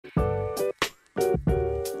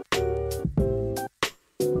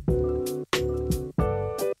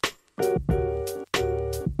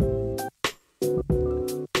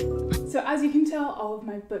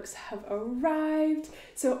books have arrived.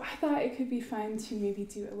 So I thought it could be fun to maybe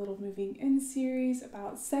do a little moving in series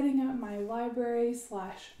about setting up my library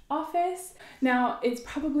 / office. Now, it's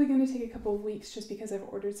probably going to take a couple of weeks just because I've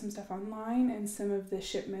ordered some stuff online and some of the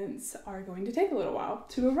shipments are going to take a little while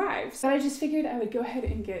to arrive. So I just figured I would go ahead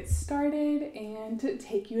and get started and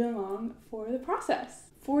take you along for the process.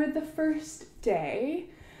 For the first day,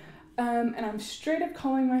 and I'm straight up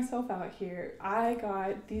calling myself out here, I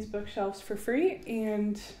got these bookshelves for free,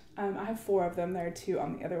 and I have 4 of them. There are 2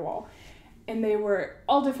 on the other wall. And they were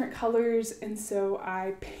all different colors, and so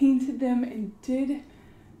I painted them and did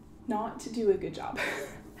not do a good job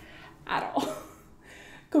at all.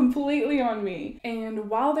 Completely on me. And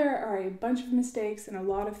while there are a bunch of mistakes and a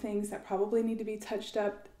lot of things that probably need to be touched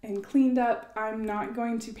up and cleaned up, I'm not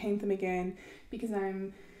going to paint them again because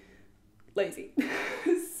I'm lazy.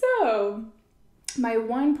 So my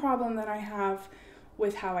one problem that I have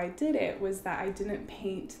with how I did it was that I didn't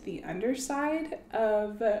paint the underside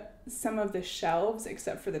of some of the shelves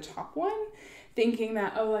except for the top one, thinking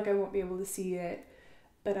that, oh, like I won't be able to see it,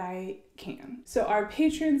 but I can. So our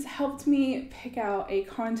patrons helped me pick out a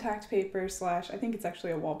contact paper / I think it's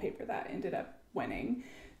actually a wallpaper that ended up winning,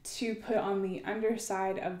 to put on the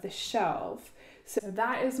underside of the shelf. So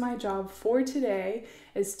that is my job for today,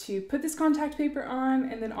 is to put this contact paper on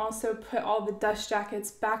and then also put all the dust jackets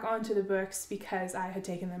back onto the books because I had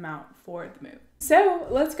taken them out for the move. So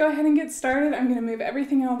let's go ahead and get started. I'm gonna move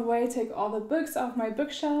everything out of the way, take all the books off my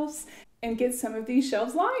bookshelves, and get some of these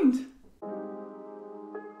shelves lined.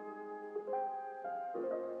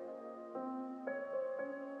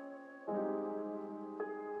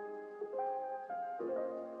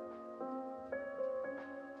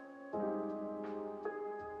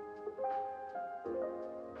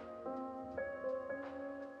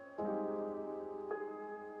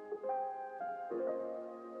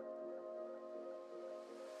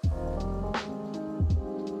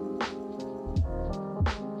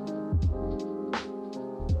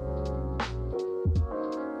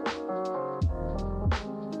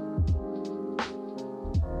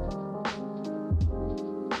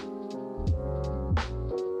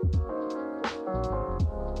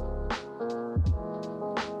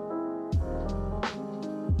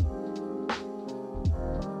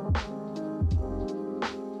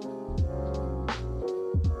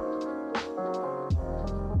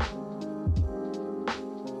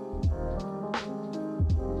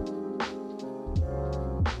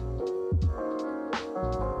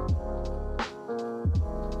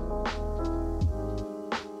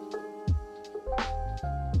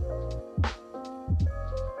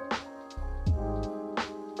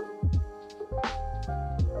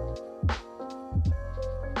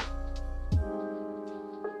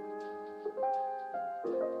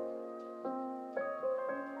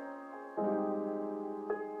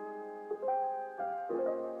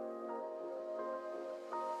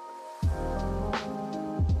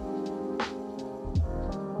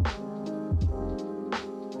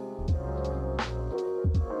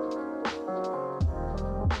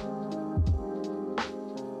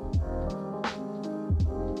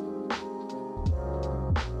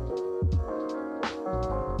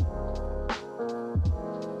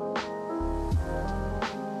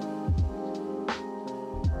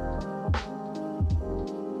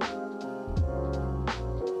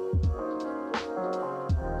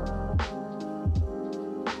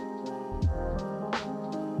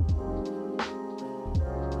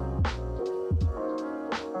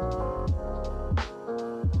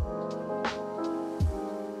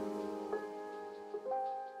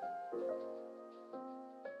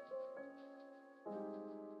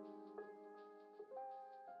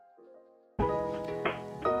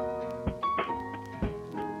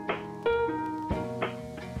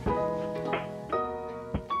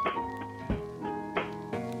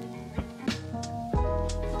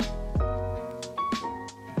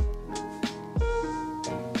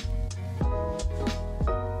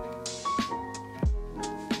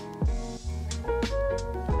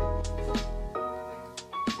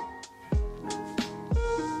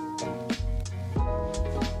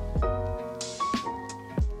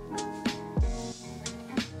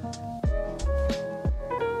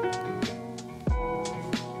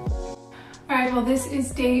 Alright, well this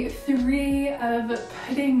is day 3 of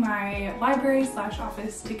putting my library /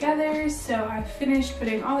 office together. So I finished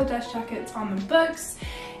putting all the dust jackets on the books,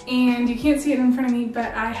 and you can't see it in front of me,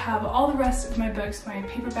 but I have all the rest of my books, my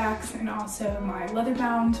paperbacks and also my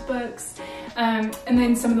leather-bound books, and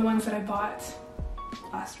then some of the ones that I bought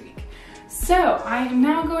last week. So I am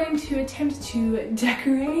now going to attempt to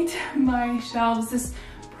decorate my shelves. This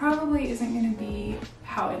probably isn't going to be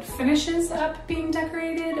how it finishes up being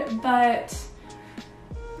decorated, but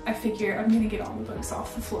I figure I'm going to get all the books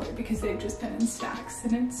off the floor because they've just been in stacks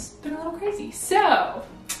and it's been a little crazy. So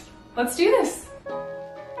let's do this.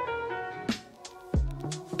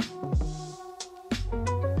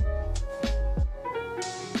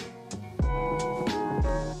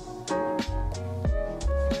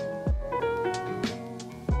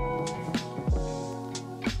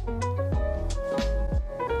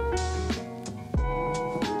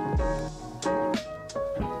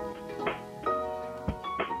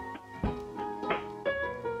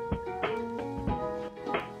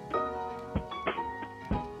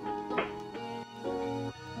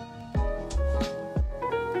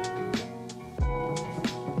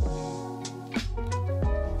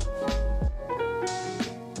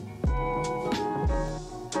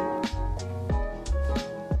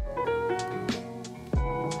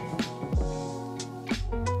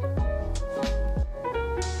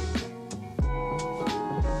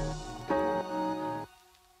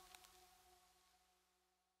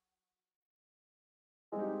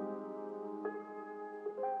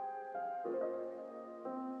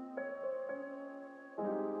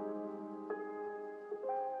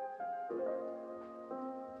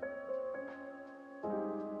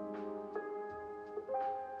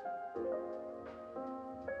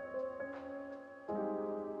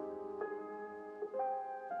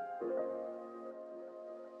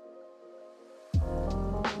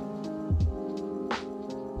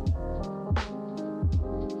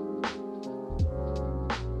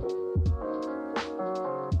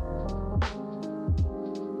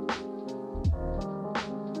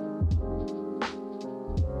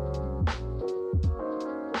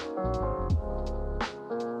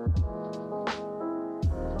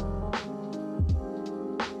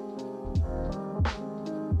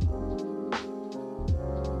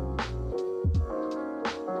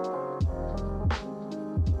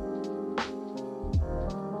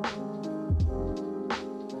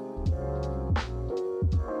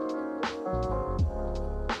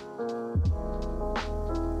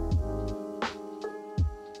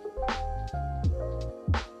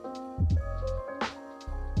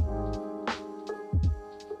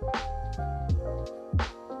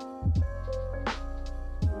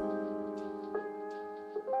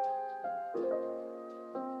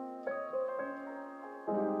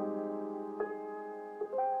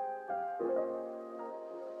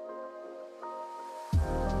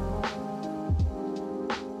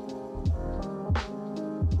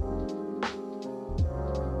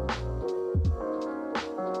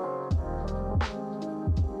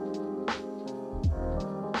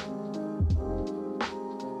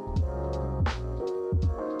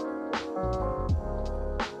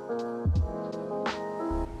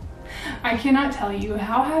 I cannot tell you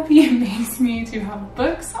how happy it makes me to have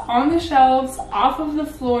books on the shelves, off of the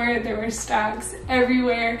floor. There were stacks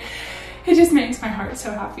everywhere. It just makes my heart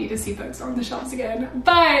so happy to see books on the shelves again.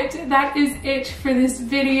 But that is it for this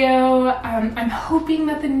video. I'm hoping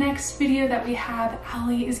that the next video that we have,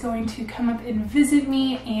 Allie is going to come up and visit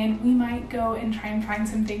me, and we might go and try and find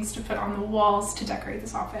some things to put on the walls to decorate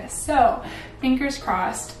this office. So fingers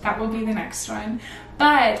crossed, that will be the next one.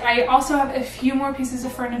 But I also have a few more pieces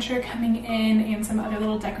of furniture coming in and some other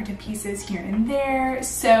little decorative pieces here and there.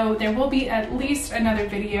 So there will be at least another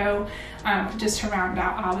video just to round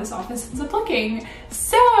out how this office ends up looking.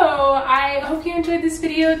 So I hope you enjoyed this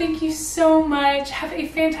video. Thank you so much. Have a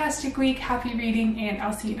fantastic week. Happy reading, and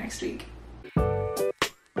I'll see you next week.